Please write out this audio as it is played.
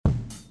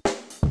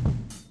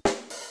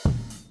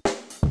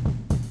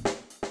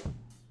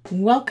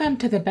Welcome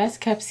to the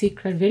Best Kept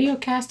Secret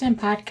videocast and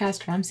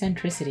podcast from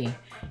Centricity.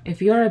 If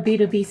you're a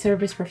B2B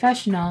service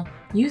professional,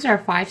 use our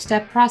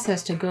 5-step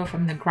process to go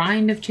from the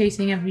grind of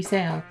chasing every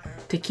sale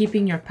to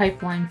keeping your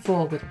pipeline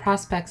full with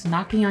prospects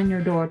knocking on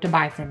your door to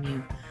buy from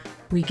you.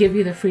 We give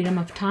you the freedom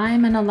of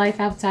time and a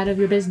life outside of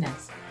your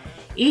business.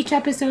 Each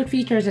episode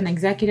features an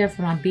executive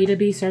from a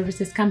B2B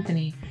services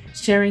company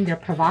sharing their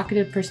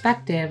provocative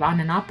perspective on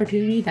an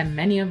opportunity that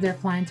many of their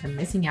clients are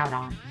missing out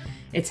on.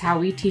 It's how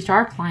we teach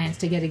our clients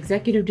to get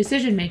executive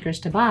decision makers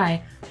to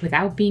buy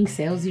without being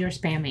salesy or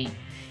spammy.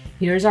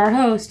 Here's our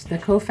host, the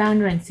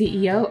co-founder and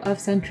CEO of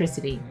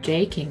Centricity,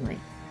 Jay Kingley.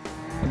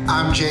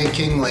 I'm Jay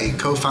Kingley,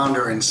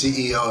 co-founder and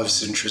CEO of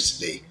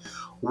Centricity.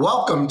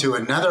 Welcome to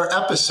another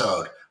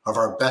episode of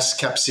our Best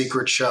Kept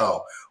Secret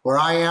show, where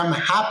I am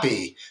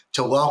happy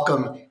to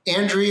welcome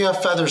Andrea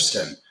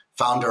Featherston,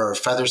 founder of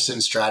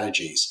Featherston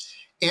Strategies.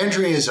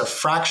 Andrea is a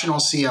fractional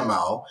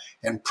CMO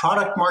and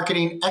product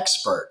marketing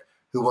expert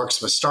who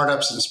works with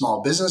startups and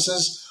small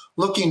businesses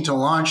looking to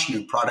launch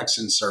new products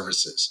and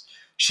services.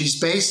 She's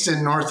based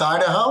in North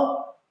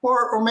Idaho,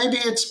 or maybe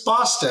it's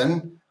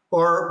Boston,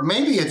 or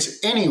maybe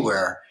it's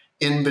anywhere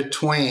in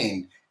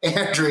between.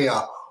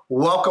 Andrea,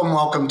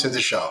 welcome to the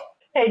show.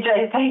 Hey,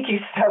 Jay, thank you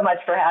so much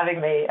for having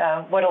me.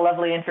 What a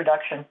lovely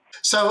introduction.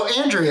 So,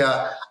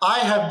 Andrea, I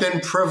have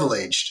been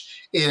privileged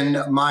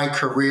in my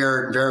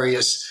career in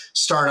various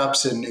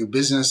startups and new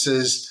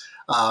businesses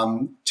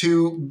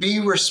to be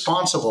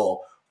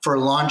responsible for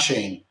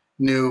launching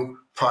new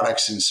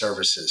products and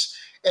services.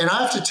 And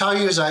I have to tell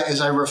you, as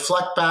I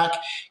reflect back,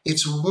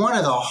 it's one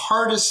of the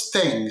hardest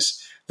things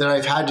that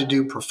I've had to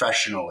do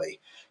professionally.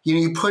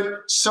 You put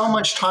so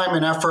much time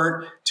and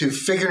effort to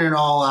figuring it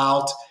all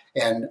out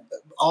and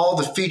all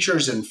the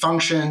features and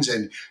functions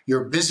and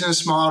your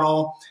business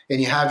model,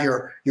 and you have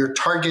your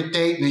target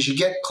date. And as you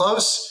get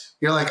close,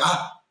 you're like,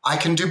 I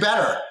can do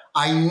better.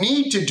 I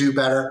need to do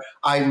better.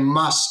 I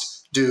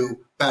must do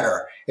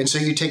better. And so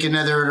you take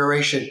another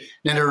iteration,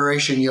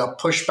 you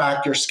push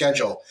back your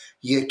schedule.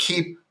 You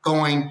keep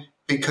going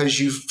because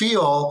you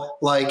feel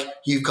like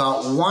you've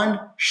got one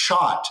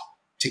shot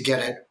to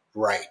get it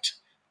right.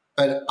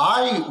 But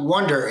I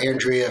wonder,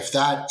 Andrea, if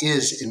that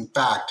is in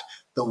fact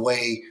the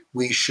way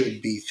we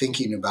should be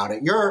thinking about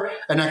it. You're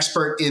an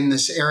expert in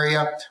this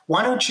area.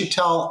 Why don't you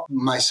tell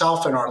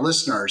myself and our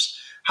listeners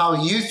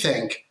how you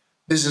think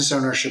business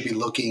owners should be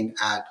looking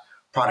at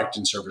product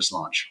and service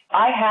launch?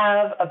 I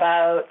have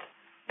about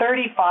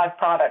 35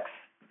 products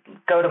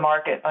go to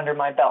market under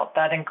my belt.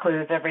 That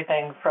includes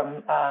everything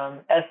from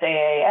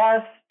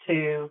SaaS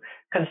to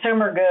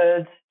consumer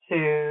goods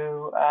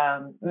to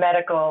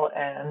medical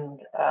and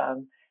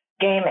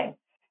gaming.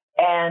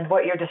 And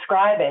what you're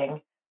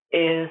describing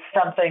is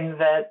something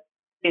that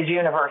is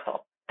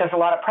universal. There's a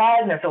lot of pride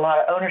and there's a lot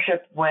of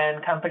ownership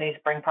when companies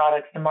bring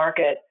products to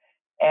market.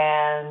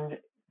 And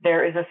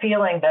there is a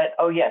feeling that,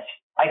 oh, yes,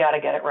 I got to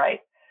get it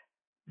right.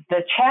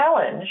 The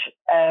challenge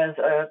as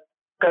a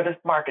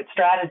go-to-market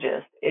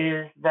strategist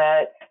is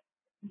that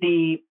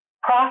the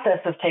process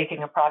of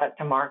taking a product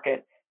to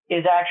market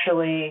is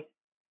actually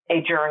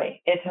a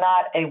journey. It's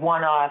not a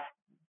one-off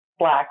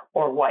black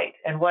or white.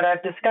 And what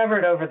I've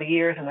discovered over the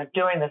years, and I'm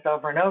doing this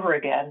over and over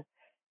again,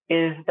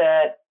 is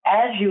that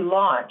as you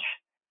launch,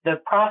 the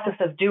process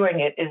of doing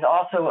it is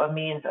also a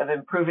means of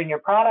improving your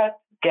product,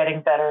 getting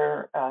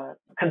better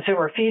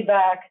consumer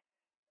feedback,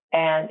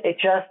 and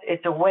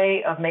it's a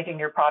way of making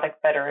your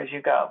product better as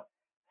you go.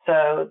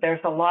 So there's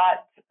a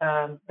lot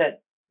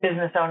that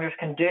business owners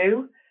can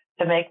do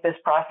to make this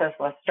process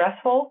less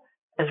stressful,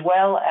 as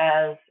well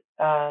as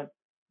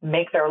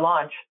make their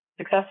launch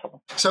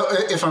successful. So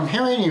if I'm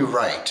hearing you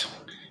right,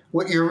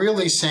 what you're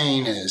really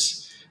saying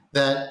is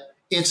that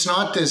it's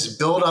not this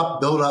build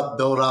up,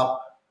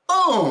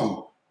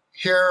 boom,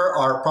 here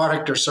our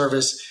product or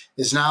service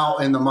is now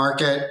in the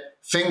market,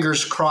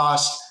 fingers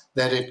crossed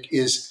that it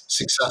is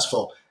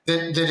successful,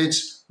 that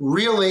it's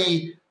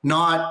really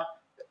not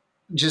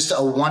just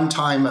a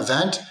one-time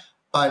event,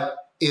 but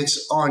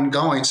it's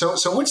ongoing. So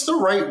what's the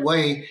right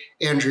way,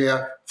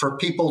 Andrea, for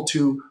people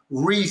to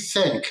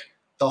rethink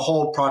the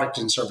whole product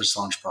and service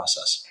launch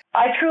process?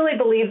 I truly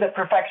believe that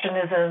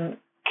perfectionism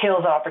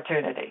kills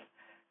opportunity,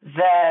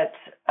 that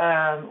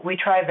we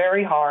try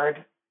very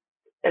hard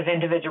as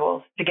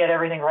individuals to get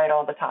everything right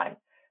all the time.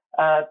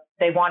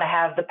 They want to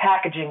have the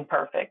packaging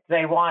perfect.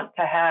 They want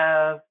to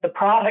have the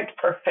product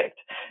perfect.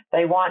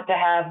 They want to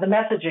have the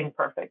messaging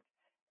perfect.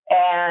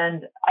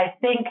 And I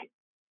think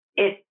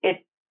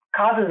it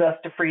causes us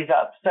to freeze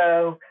up.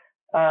 So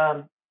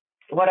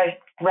what I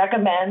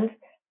recommend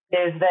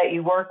is that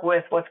you work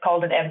with what's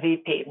called an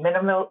MVP,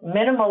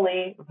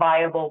 minimally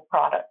viable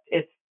product.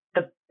 It's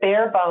the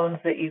bare bones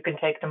that you can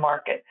take to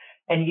market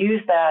and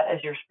use that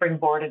as your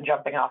springboard and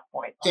jumping off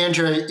point.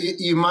 Andrea,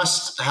 you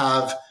must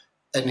have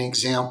an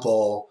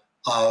example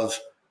of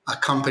a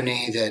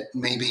company that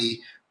maybe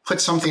put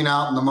something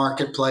out in the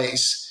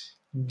marketplace,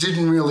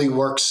 didn't really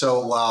work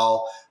so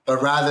well,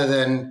 but rather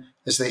than,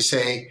 as they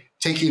say,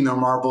 taking their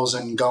marbles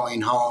and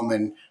going home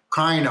and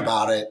crying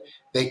about it,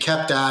 they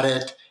kept at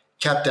it,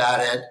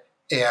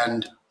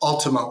 and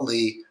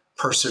ultimately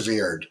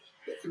persevered.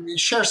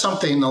 Share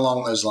something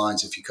along those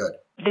lines if you could.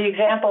 The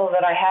example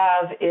that I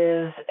have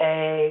is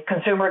a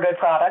consumer good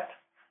product.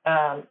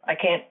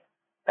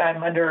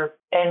 I'm under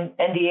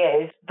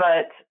NDAs,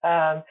 but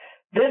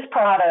this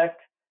product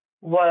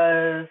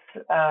was,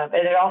 and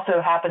it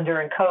also happened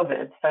during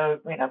COVID. So,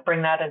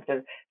 bring that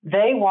into,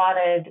 they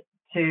wanted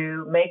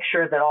to make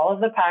sure that all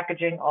of the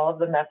packaging, all of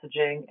the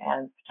messaging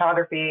and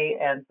photography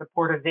and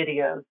supportive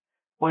videos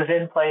was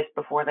in place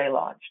before they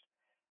launched.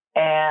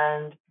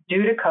 And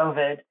due to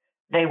COVID,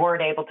 they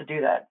weren't able to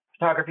do that.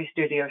 Photography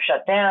studios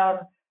shut down.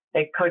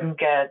 They couldn't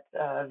get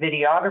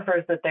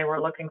videographers that they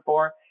were looking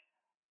for.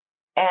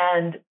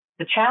 And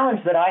the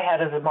challenge that I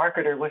had as a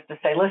marketer was to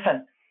say,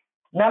 listen,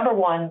 number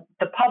one,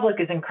 the public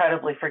is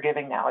incredibly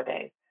forgiving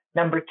nowadays.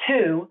 Number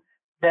two,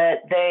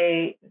 that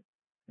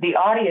the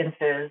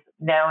audiences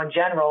now in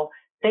general,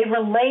 they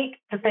relate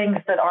to things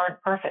that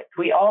aren't perfect.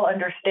 We all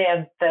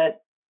understand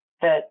that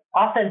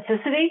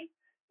authenticity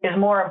is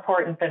more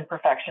important than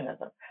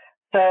perfectionism.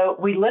 So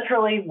we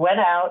literally went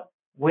out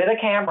with a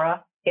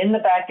camera in the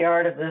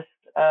backyard of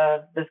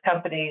this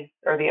company's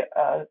or the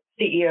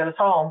CEO's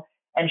home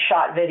and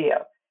shot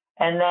video.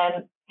 And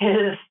then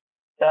his,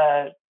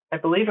 I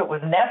believe it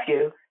was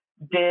nephew,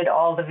 did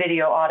all the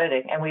video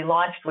auditing, and we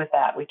launched with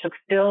that. We took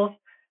stills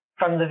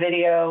from the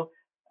video,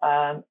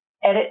 and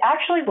it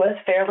actually was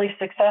fairly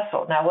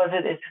successful. Now, was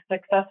it as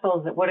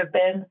successful as it would have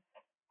been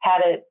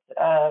had it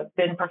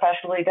been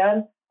professionally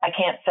done? I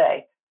can't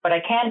say, but I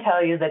can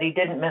tell you that he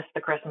didn't miss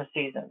the Christmas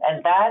season,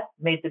 and that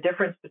made the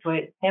difference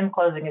between him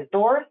closing his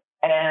doors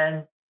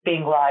and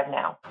being live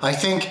now. I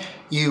think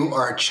you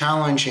are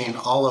challenging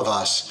all of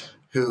us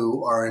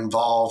who are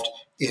involved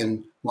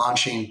in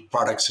launching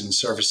products and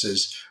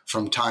services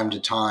from time to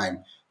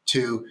time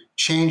to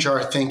change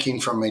our thinking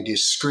from a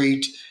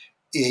discrete,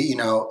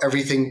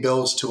 everything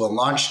builds to a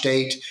launch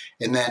date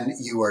and then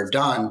you are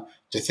done,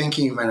 to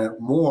thinking of it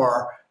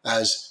more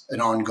as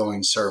an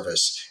ongoing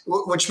service,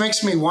 which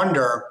makes me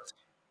wonder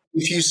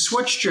if you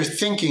switched your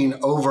thinking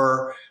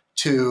over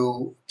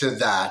to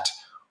that,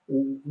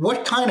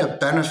 what kind of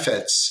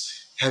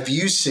benefits have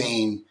you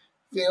seen?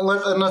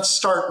 Let's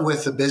start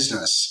with the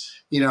business,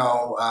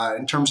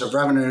 in terms of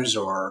revenues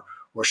or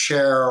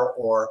share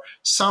or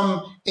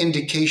some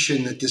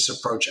indication that this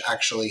approach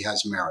actually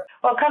has merit.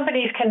 Well,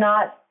 companies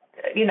cannot,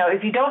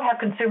 if you don't have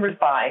consumers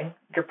buying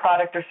your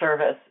product or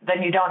service,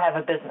 then you don't have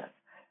a business.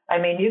 I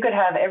mean, you could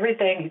have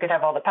everything, you could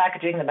have all the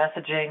packaging, the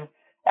messaging,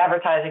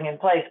 advertising in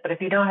place, but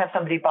if you don't have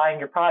somebody buying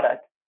your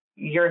product,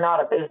 you're not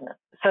a business.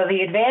 So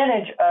the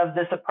advantage of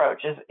this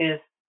approach is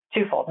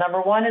twofold.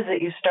 Number one is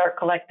that you start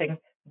collecting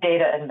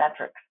data and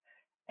metrics.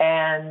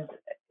 And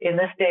in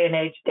this day and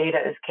age, data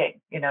is king.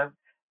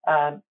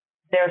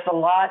 There's a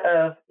lot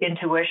of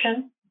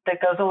intuition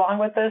that goes along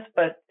with this,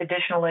 but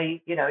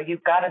additionally,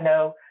 you've got to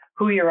know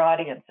who your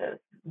audience is.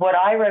 What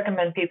I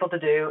recommend people to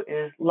do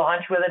is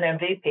launch with an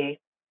MVP,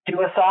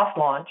 do a soft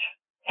launch,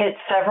 hit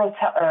several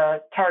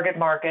target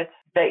markets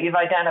that you've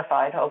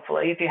identified,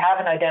 hopefully. If you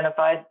haven't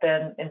identified,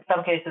 then in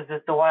some cases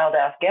it's a wild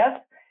ass guess.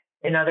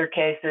 In other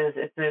cases,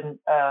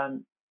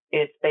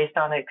 it's based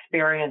on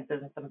experience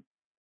and some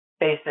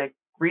basic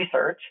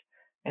research.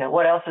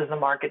 What else is the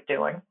market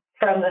doing?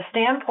 From the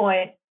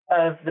standpoint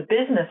of the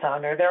business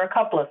owner, there are a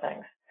couple of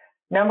things.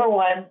 Number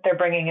one, they're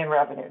bringing in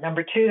revenue.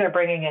 Number two, they're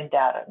bringing in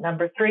data.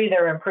 Number three,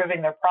 they're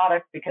improving their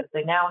product because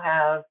they now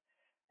have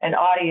an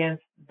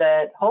audience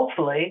that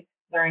hopefully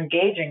they're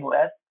engaging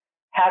with,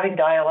 having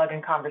dialogue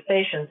and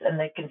conversations, and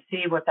they can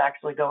see what's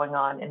actually going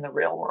on in the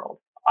real world.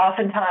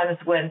 Oftentimes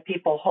when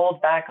people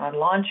hold back on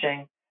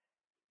launching,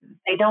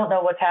 they don't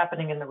know what's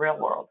happening in the real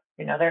world.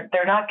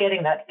 They're not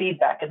getting that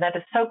feedback, and that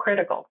is so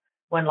critical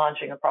when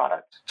launching a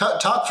product.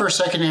 Talk for a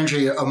second,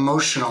 Andrea,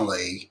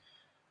 emotionally.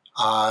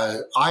 I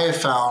have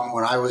found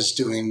when I was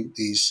doing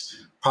these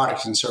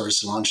product and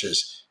service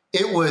launches,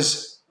 it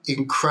was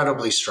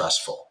incredibly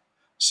stressful.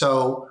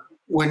 So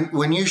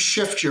when you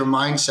shift your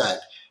mindset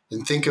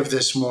and think of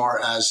this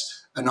more as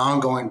an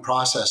ongoing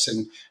process,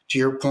 and to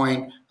your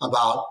point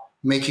about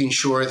making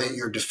sure that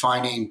you're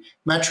defining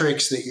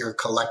metrics, that you're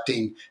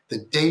collecting the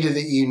data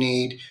that you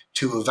need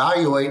to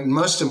evaluate, and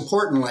most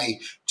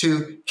importantly,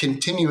 to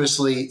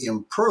continuously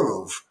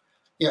improve.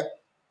 Yeah,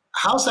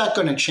 how's that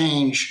going to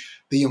change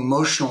the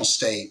emotional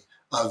state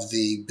of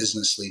the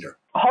business leader?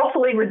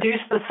 Hopefully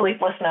reduce the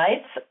sleepless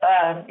nights.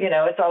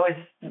 It's always,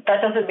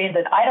 that doesn't mean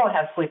that I don't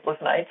have sleepless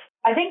nights.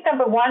 I think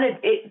number one,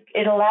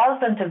 it allows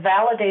them to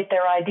validate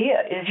their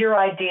idea. Is your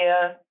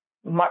idea,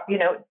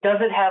 does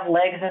it have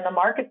legs in the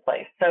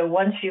marketplace? So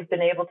once you've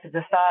been able to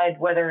decide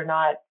whether or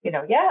not,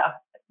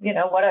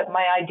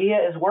 my idea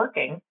is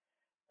working,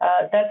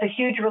 that's a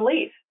huge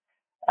relief.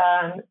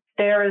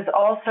 There is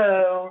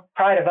also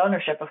pride of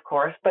ownership, of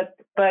course, but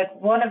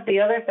one of the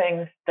other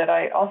things that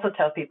I also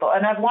tell people,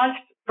 and I've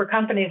launched for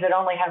companies that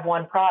only have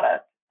one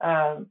product,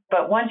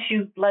 but once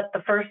you let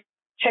the first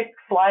chick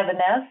fly the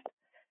nest,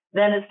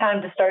 then it's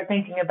time to start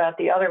thinking about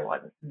the other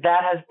ones.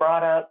 That has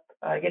brought up,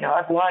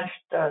 I've launched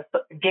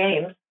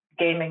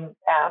gaming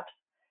apps,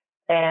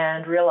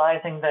 and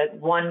realizing that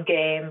one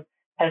game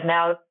has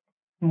now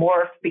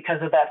morphed,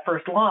 because of that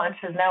first launch,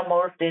 has now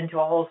morphed into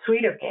a whole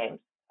suite of games.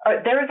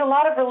 There is a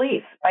lot of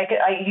relief.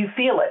 You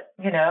feel it,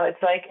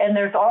 it's like, and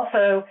there's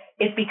also,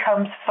 it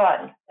becomes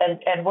fun.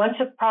 And once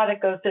a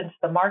product goes into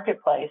the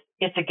marketplace,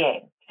 it's a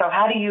game. So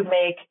how do you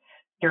make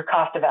your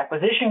cost of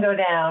acquisition go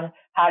down?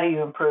 How do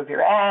you improve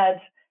your ads?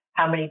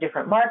 How many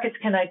different markets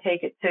can I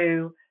take it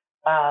to?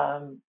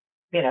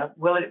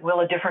 Will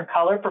a different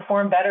color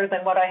perform better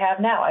than what I have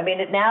now? I mean,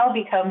 it now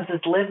becomes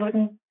this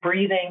living,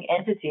 breathing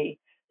entity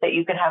that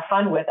you can have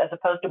fun with, as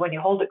opposed to when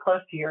you hold it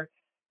close to your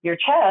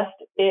chest,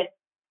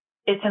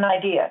 it's an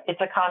idea, it's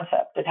a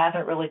concept. It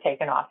hasn't really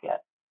taken off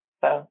yet.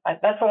 So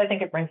that's what I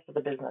think it brings to the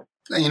business.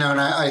 And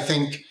I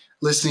think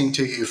listening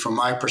to you from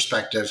my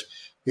perspective,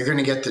 you're going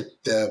to get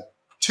the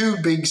two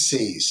big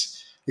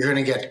C's. You're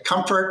going to get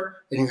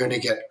comfort and you're going to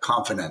get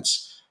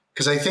confidence.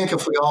 Because I think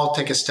if we all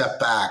take a step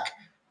back,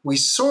 we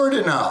sort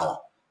of know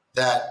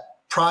that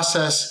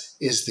process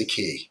is the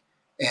key.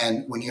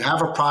 And when you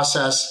have a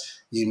process,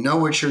 you know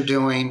what you're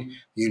doing,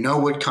 you know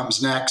what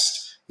comes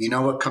next, you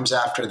know what comes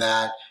after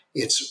that.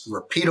 It's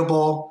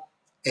repeatable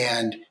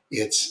and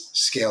it's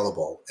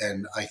scalable.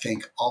 And I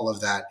think all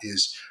of that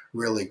is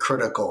really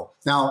critical.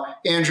 Now,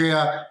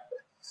 Andrea,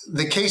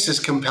 the case is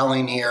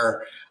compelling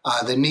here.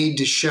 The need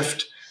to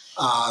shift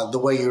the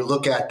way you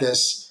look at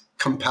this,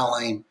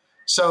 compelling.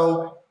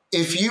 So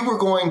if you were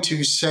going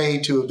to say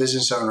to a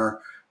business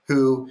owner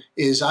who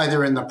is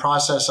either in the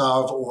process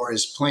of or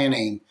is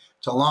planning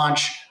to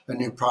launch a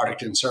new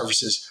product and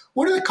services,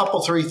 what are the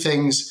couple, three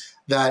things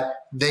that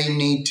they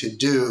need to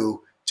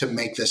do to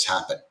make this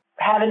happen?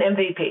 Have an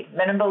MVP,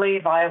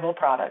 minimally viable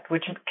product,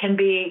 which can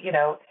be,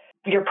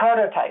 your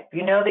prototype.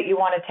 You know that you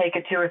want to take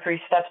it 2 or 3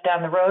 steps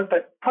down the road,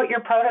 but put your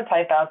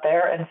prototype out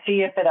there and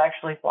see if it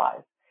actually flies.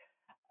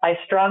 I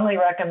strongly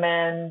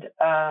recommend,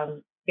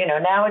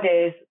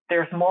 nowadays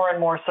there's more and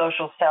more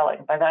social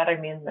selling. By that I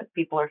mean that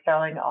people are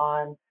selling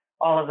on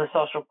all of the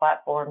social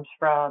platforms,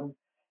 from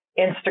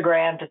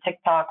Instagram to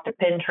TikTok to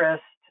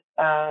Pinterest,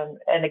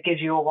 and it gives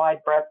you a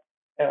wide breadth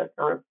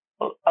or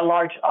a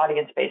large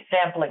audience base,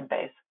 sampling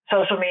base.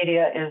 Social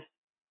media is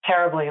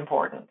terribly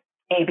important.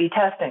 A/B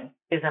testing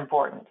is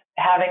important.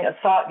 Having a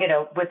soft,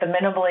 with the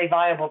minimally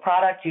viable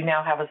product, you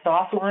now have a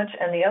soft launch.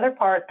 And the other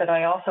part that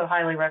I also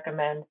highly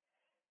recommend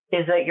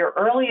is that your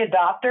early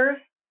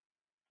adopters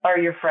are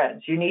your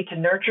friends. You need to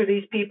nurture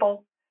these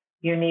people.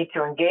 You need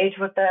to engage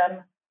with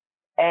them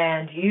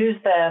and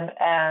use them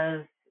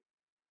as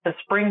the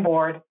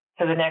springboard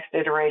to the next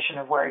iteration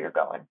of where you're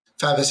going.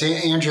 Fabulous.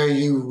 Andrea,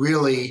 you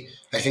really,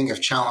 I think,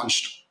 have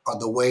challenged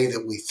the way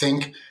that we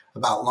think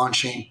about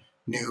launching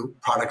new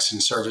products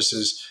and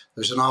services.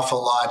 There's an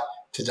awful lot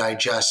to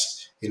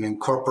digest and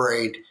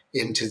incorporate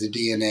into the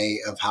DNA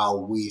of how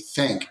we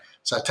think.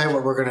 So I'll tell you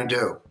what we're going to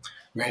do.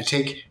 We're going to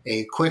take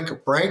a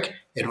quick break.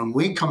 And when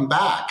we come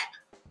back,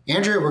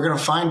 Andrea, we're going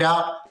to find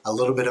out a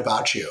little bit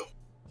about you.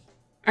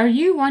 Are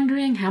you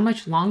wondering how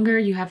much longer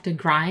you have to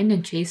grind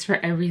and chase for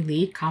every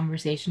lead,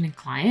 conversation, and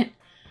client?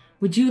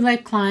 Would you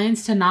like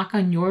clients to knock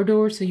on your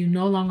door so you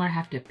no longer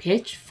have to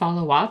pitch,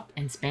 follow up,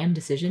 and spam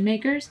decision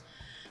makers?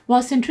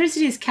 Well,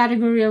 Centricity's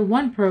Category of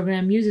One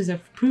program uses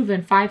a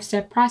proven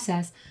 5-step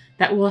process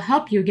that will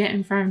help you get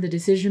in front of the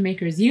decision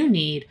makers you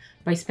need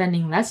by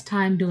spending less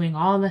time doing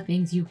all the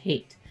things you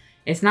hate.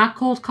 It's not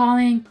cold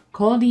calling,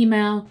 cold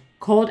email,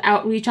 cold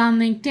outreach on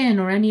LinkedIn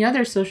or any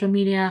other social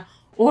media,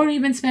 or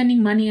even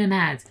spending money on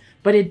ads,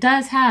 but it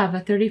does have a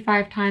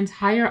 35 times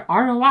higher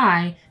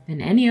ROI than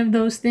any of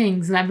those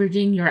things,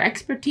 leveraging your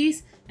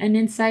expertise and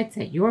insights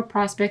that your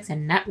prospects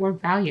and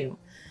network value.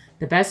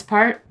 The best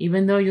part,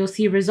 even though you'll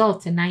see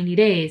results in 90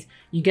 days,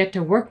 you get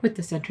to work with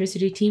the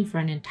Centricity team for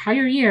an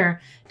entire year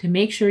to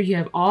make sure you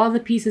have all the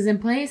pieces in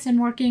place and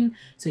working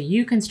so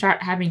you can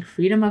start having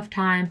freedom of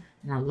time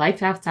and a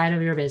life outside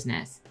of your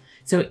business.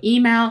 So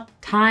email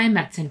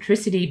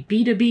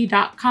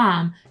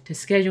time@centricityb2b.com to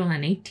schedule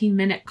an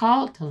 18-minute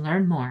call to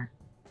learn more.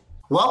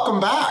 Welcome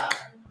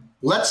back.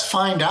 Let's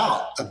find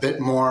out a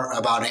bit more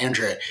about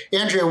Andrea.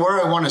 Andrea,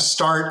 where I want to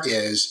start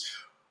is,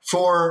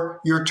 for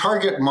your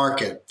target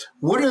market,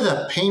 what are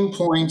the pain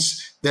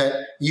points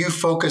that you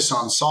focus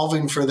on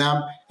solving for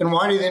them, and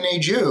why do they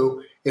need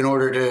you in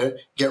order to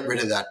get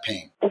rid of that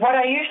pain? What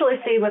I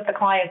usually see with the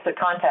clients that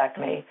contact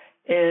me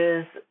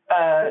is,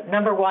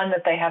 number one,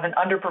 that they have an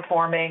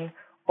underperforming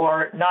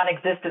or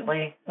non-existent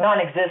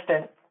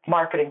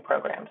marketing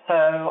program.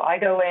 So I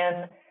go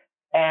in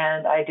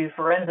and I do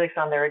forensics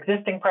on their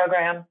existing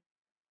program.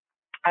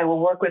 I will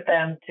work with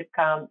them to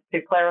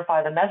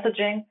clarify the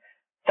messaging.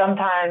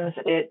 Sometimes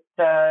it's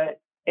that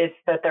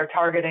they're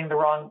targeting the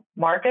wrong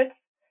markets.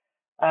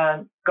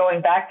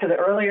 Going back to the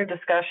earlier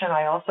discussion,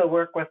 I also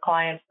work with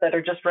clients that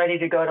are just ready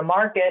to go to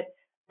market,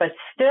 but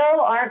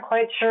still aren't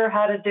quite sure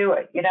how to do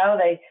it.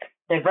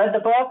 They've read the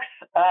books.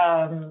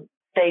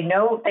 They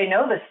know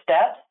the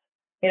steps.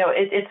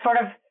 It's sort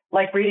of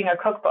like reading a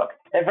cookbook.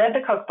 They've read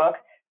the cookbook.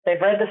 They've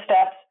read the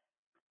steps.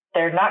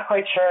 They're not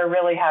quite sure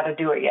really how to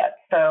do it yet.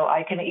 So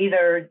I can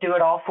either do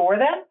it all for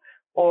them,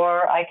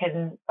 or I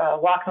can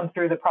walk them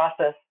through the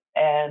process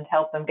and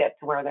help them get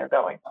to where they're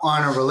going.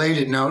 On a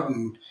related note,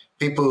 and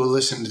people who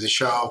listen to the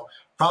show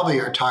probably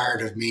are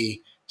tired of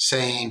me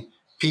saying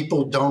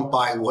people don't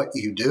buy what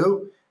you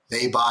do,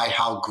 they buy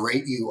how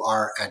great you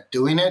are at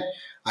doing it.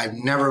 I've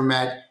never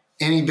met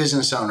any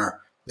business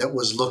owner that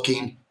was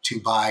looking to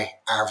buy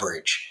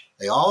average.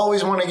 They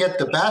always want to get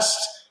the best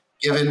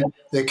given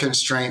the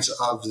constraints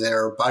of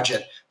their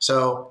budget.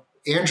 So,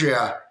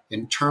 Andrea,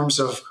 in terms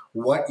of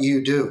what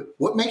you do,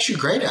 what makes you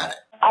great at it?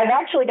 I've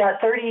actually got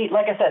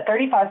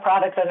 35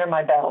 products under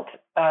my belt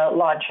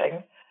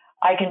launching.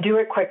 I can do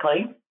it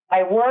quickly.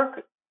 I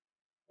work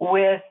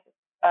with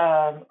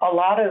a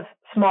lot of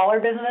smaller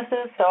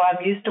businesses, so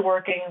I'm used to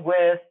working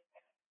with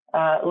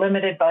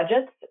limited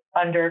budgets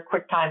under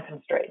quick time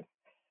constraints.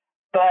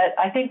 But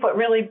I think what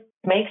really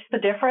makes the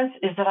difference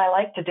is that I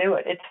like to do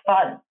it. It's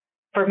fun.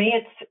 For me,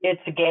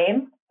 it's a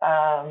game.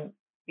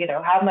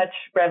 How much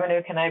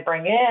revenue can I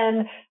bring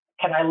in?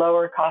 Can I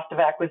lower cost of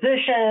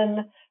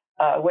acquisition?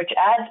 Which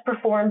ads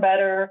perform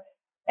better?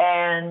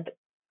 And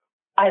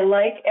I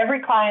like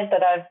every client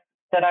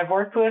that I've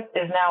worked with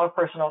is now a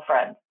personal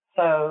friend.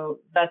 So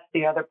that's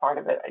the other part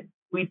of it.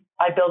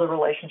 I build a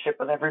relationship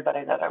with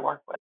everybody that I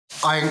work with.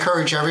 I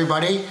encourage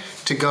everybody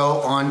to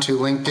go onto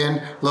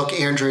LinkedIn, look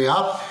Andrea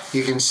up.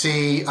 You can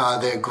see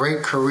the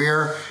great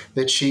career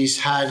that she's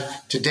had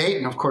to date.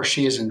 And of course,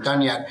 she isn't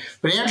done yet.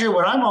 But Andrea,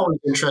 what I'm always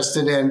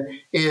interested in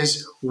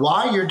is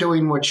why you're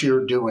doing what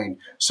you're doing.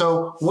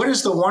 So what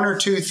is the one or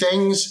two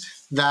things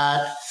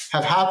that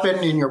have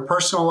happened in your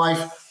personal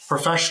life,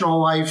 professional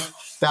life,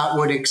 that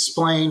would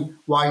explain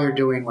why you're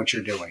doing what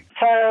you're doing?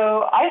 So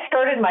I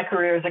started my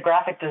career as a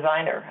graphic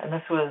designer, and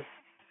this was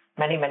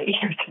many, many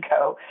years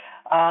ago.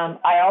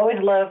 I always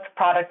loved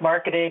product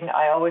marketing.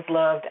 I always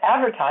loved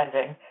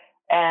advertising.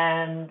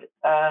 And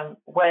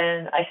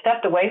when I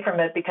stepped away from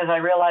it because I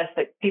realized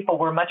that people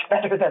were much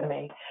better than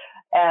me,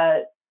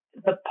 the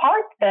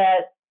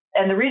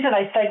reason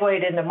I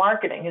segued into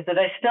marketing is that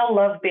I still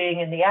love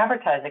being in the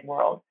advertising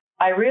world.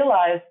 I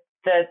realized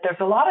that there's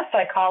a lot of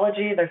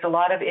psychology, there's a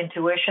lot of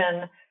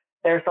intuition,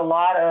 there's a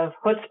lot of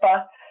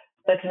chutzpah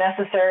that's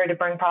necessary to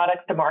bring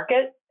products to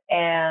market.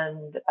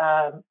 And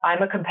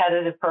I'm a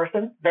competitive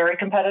person, very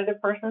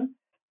competitive person,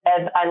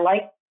 and I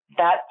like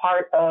that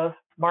part of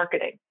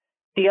marketing.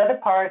 The other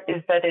part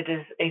is that it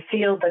is a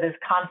field that is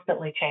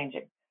constantly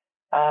changing.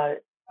 I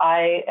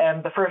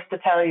am the first to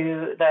tell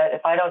you that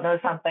if I don't know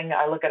something,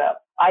 I look it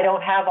up. I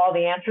don't have all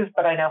the answers,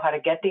 but I know how to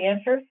get the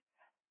answers,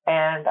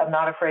 and I'm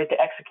not afraid to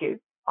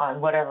execute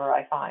on whatever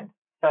I find.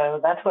 So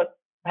that's what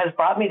has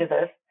brought me to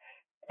this,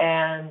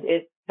 and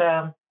it's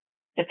a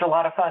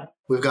lot of fun.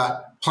 We've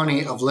got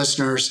plenty of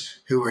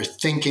listeners who are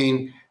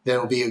thinking that it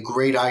will be a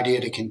great idea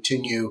to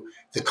continue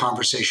the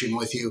conversation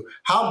with you.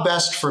 How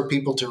best for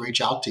people to reach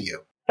out to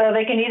you? So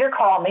they can either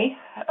call me.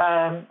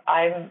 I'm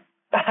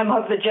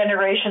of the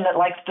generation that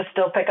likes to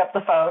still pick up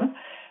the phone,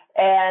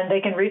 and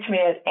they can reach me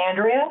at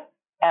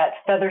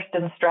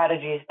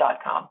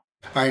Andrea@FeatherstonStrategies.com.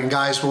 All right, and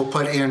guys, we'll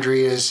put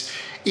Andrea's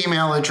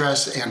email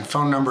address and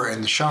phone number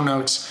in the show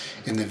notes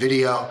in the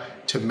video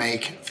to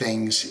make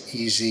things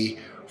easy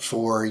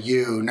for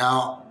you.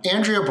 Now,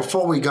 Andrea,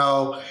 before we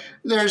go,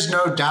 there's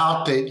no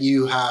doubt that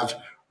you have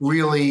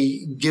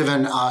really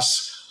given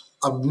us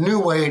a new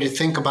way to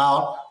think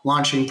about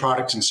launching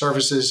products and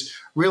services,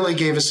 really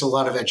gave us a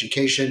lot of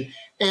education.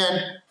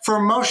 And for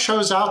most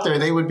shows out there,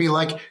 they would be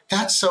like,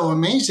 that's so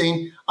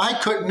amazing, I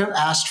couldn't have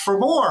asked for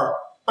more.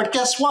 But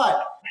guess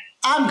what?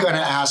 I'm going to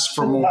ask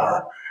for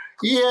more.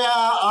 Yeah,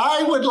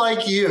 I would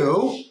like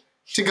you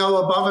to go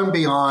above and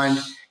beyond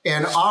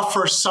and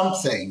offer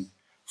something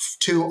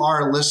to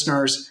our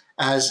listeners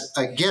as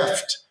a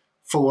gift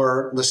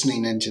for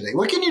listening in today.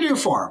 What can you do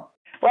for them?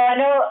 Well, I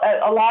know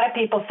a lot of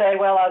people say,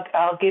 well,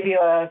 I'll give you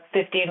a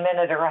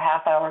 15-minute or a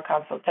half-hour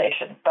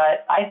consultation.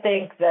 But I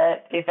think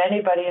that if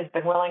anybody has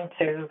been willing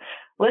to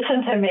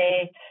listen to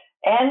me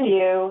and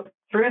you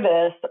through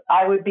this,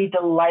 I would be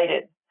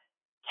delighted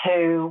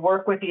to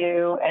work with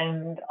you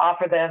and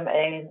offer them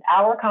an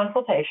hour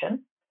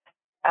consultation,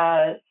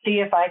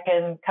 see if I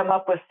can come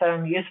up with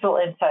some useful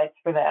insights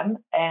for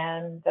them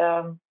and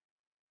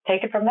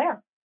take it from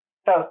there.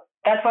 So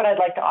that's what I'd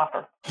like to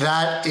offer.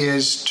 That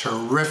is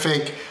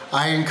terrific.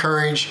 I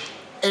encourage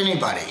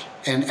anybody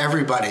and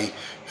everybody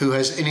who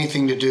has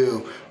anything to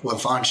do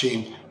with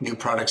launching new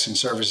products and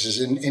services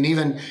and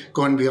even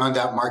going beyond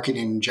that,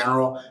 marketing in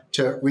general,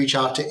 to reach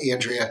out to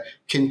Andrea,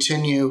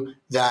 continue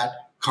that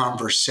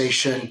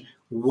conversation.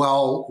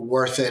 Well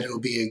worth it. It'll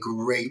be a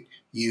great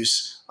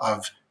use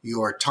of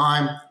your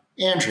time.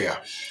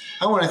 Andrea,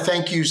 I want to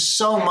thank you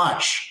so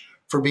much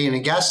for being a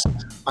guest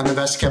on the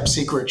Best Kept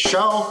Secret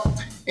show.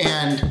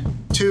 And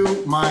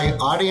to my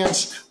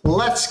audience,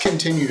 let's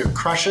continue to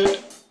crush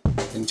it.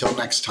 Until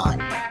next time.